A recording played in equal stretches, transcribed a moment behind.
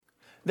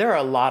There are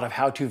a lot of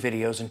how-to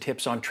videos and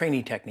tips on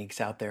training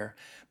techniques out there,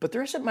 but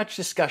there isn't much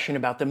discussion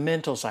about the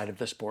mental side of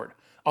the sport,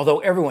 although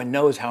everyone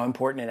knows how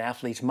important an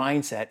athlete's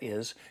mindset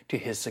is to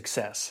his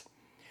success.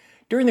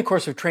 During the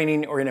course of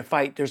training or in a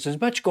fight, there's as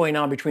much going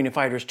on between a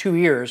fighter's 2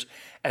 ears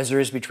as there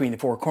is between the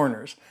four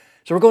corners.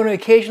 So we're going to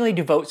occasionally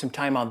devote some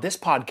time on this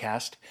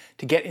podcast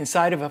to get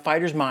inside of a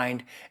fighter's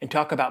mind and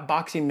talk about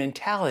boxing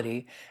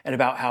mentality and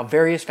about how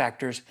various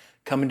factors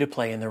come into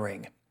play in the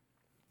ring.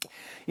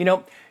 You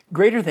know,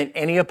 greater than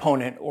any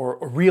opponent or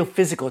real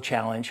physical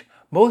challenge,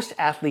 most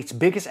athletes'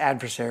 biggest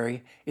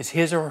adversary is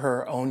his or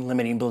her own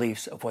limiting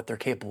beliefs of what they're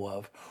capable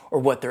of or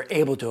what they're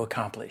able to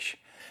accomplish.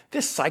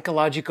 This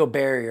psychological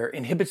barrier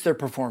inhibits their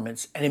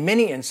performance and in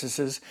many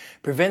instances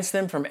prevents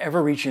them from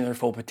ever reaching their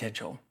full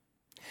potential.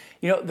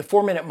 You know, the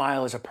 4-minute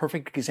mile is a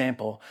perfect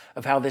example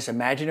of how this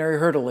imaginary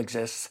hurdle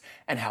exists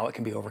and how it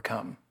can be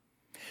overcome.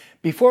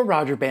 Before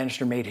Roger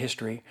Bannister made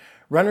history,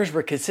 runners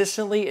were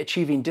consistently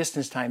achieving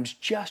distance times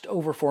just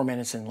over 4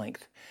 minutes in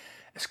length.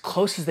 As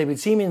close as they would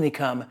seemingly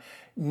come,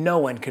 no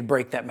one could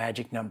break that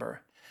magic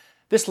number.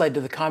 This led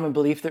to the common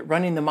belief that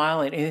running the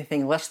mile in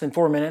anything less than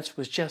 4 minutes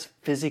was just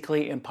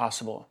physically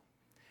impossible.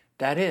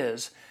 That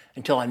is,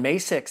 until on May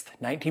 6,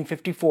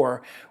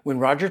 1954, when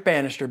Roger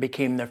Bannister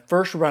became the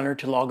first runner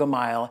to log a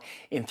mile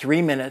in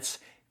 3 minutes,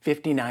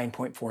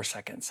 59.4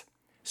 seconds.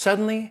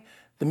 Suddenly,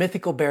 the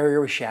mythical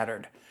barrier was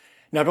shattered.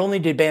 Not only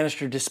did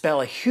Bannister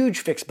dispel a huge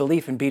fixed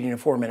belief in beating a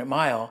 4-minute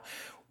mile,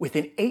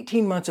 within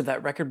 18 months of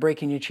that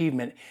record-breaking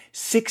achievement,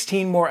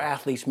 16 more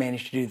athletes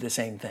managed to do the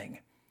same thing.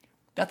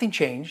 Nothing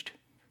changed.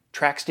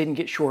 Tracks didn't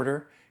get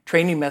shorter.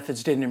 Training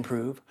methods didn't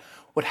improve.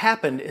 What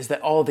happened is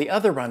that all the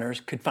other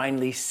runners could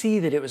finally see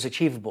that it was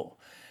achievable.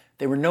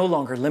 They were no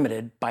longer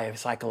limited by a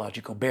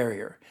psychological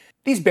barrier.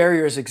 These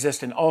barriers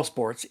exist in all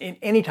sports, in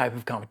any type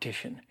of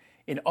competition,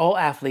 in all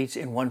athletes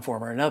in one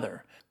form or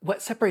another.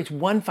 What separates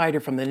one fighter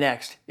from the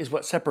next is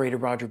what separated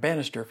Roger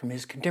Bannister from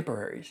his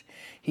contemporaries.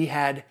 He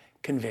had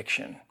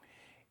conviction.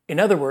 In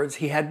other words,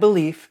 he had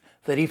belief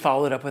that he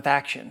followed up with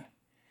action.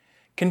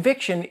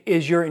 Conviction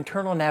is your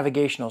internal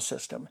navigational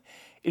system.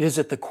 It is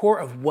at the core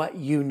of what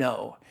you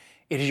know.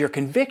 It is your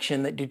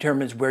conviction that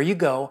determines where you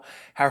go,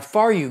 how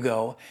far you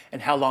go,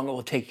 and how long it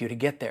will take you to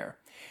get there.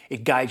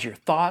 It guides your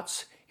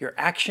thoughts, your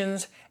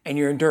actions, and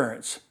your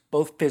endurance,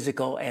 both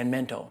physical and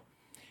mental.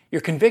 Your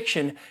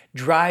conviction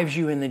drives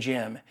you in the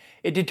gym.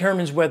 It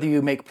determines whether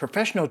you make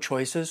professional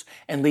choices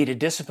and lead a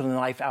disciplined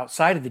life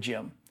outside of the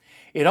gym.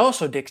 It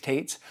also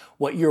dictates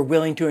what you're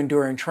willing to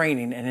endure in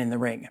training and in the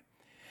ring.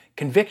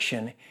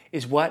 Conviction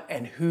is what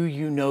and who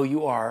you know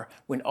you are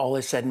when all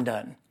is said and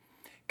done.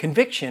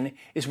 Conviction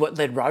is what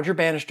led Roger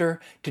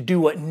Bannister to do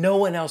what no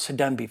one else had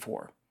done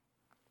before.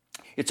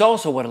 It's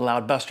also what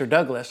allowed Buster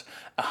Douglas,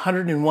 a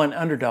 101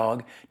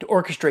 underdog, to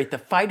orchestrate the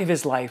fight of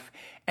his life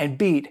and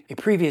beat a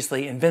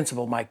previously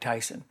invincible Mike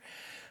Tyson.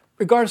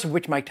 Regardless of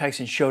which Mike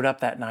Tyson showed up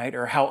that night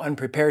or how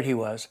unprepared he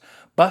was,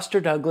 Buster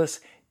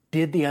Douglas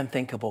did the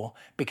unthinkable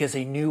because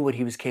he knew what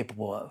he was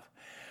capable of.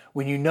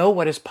 When you know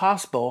what is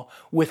possible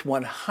with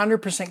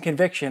 100%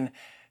 conviction,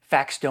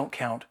 facts don't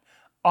count,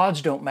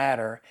 odds don't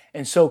matter,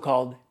 and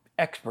so-called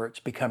experts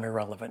become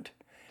irrelevant.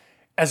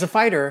 As a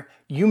fighter,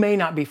 you may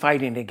not be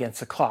fighting against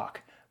the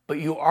clock, but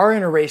you are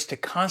in a race to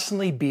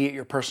constantly be at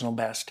your personal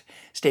best,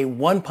 stay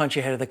one punch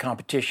ahead of the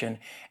competition,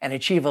 and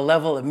achieve a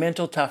level of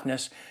mental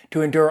toughness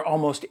to endure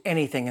almost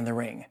anything in the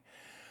ring.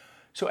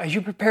 So as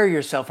you prepare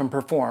yourself and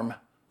perform,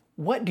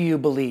 what do you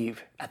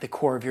believe at the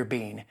core of your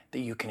being that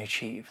you can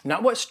achieve?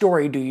 Not what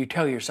story do you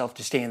tell yourself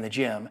to stay in the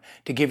gym,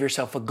 to give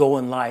yourself a goal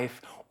in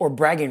life, or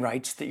bragging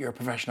rights that you're a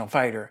professional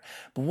fighter,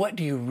 but what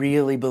do you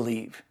really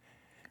believe?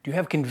 Do you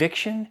have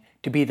conviction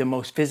to be the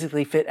most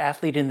physically fit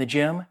athlete in the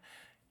gym,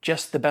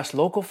 just the best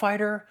local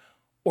fighter,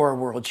 or a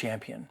world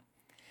champion?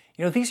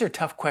 You know, these are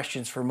tough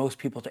questions for most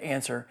people to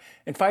answer,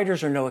 and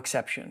fighters are no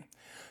exception.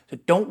 So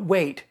don't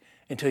wait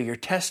until you're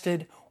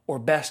tested or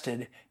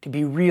bested to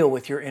be real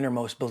with your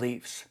innermost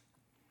beliefs.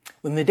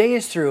 When the day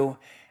is through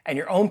and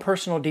your own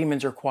personal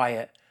demons are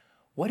quiet,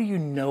 what do you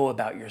know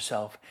about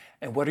yourself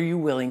and what are you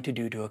willing to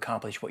do to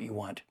accomplish what you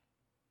want?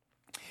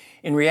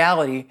 In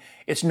reality,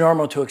 it's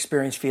normal to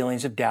experience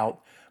feelings of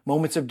doubt,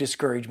 moments of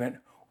discouragement,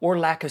 or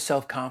lack of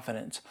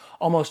self-confidence.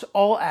 Almost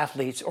all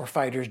athletes or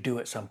fighters do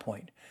at some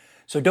point.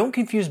 So don't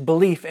confuse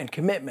belief and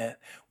commitment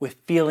with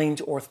feelings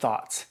or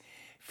thoughts.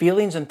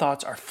 Feelings and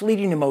thoughts are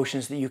fleeting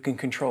emotions that you can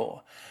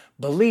control.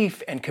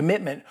 Belief and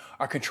commitment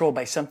are controlled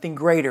by something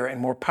greater and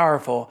more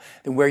powerful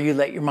than where you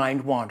let your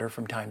mind wander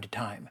from time to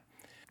time.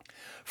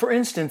 For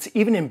instance,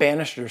 even in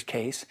Bannister's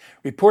case,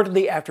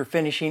 reportedly after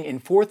finishing in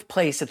 4th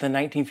place at the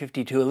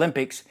 1952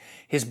 Olympics,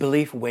 his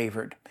belief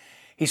wavered.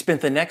 He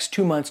spent the next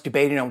 2 months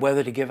debating on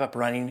whether to give up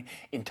running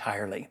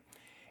entirely.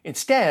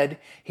 Instead,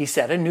 he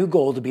set a new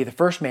goal to be the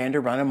first man to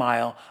run a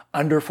mile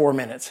under 4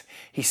 minutes.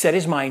 He set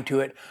his mind to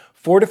it,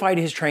 fortified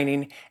his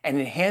training, and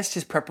enhanced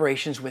his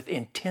preparations with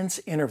intense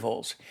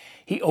intervals.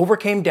 He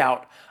overcame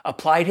doubt,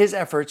 applied his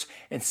efforts,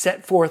 and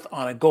set forth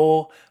on a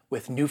goal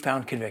with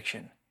newfound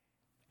conviction.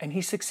 And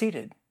he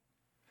succeeded.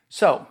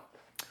 So,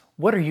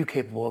 what are you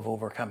capable of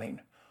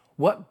overcoming?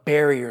 What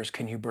barriers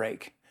can you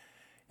break?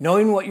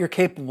 Knowing what you're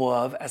capable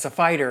of as a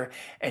fighter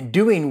and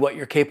doing what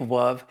you're capable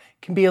of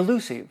can be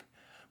elusive,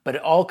 but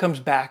it all comes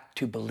back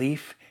to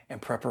belief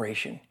and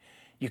preparation.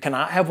 You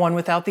cannot have one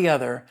without the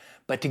other,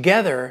 but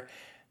together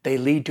they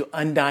lead to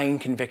undying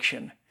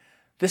conviction.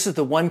 This is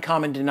the one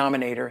common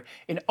denominator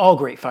in all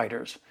great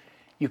fighters.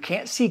 You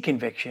can't see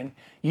conviction.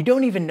 You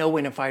don't even know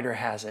when a fighter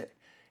has it.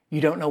 You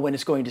don't know when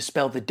it's going to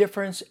spell the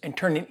difference and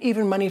turn an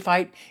even money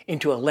fight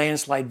into a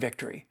landslide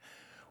victory.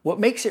 What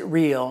makes it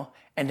real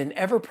and an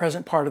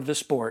ever-present part of the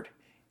sport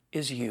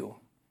is you.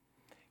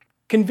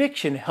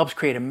 Conviction helps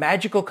create a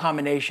magical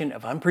combination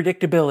of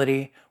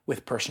unpredictability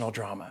with personal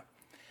drama.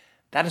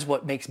 That is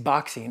what makes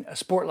boxing a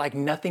sport like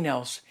nothing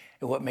else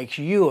and what makes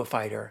you a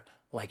fighter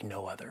like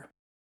no other.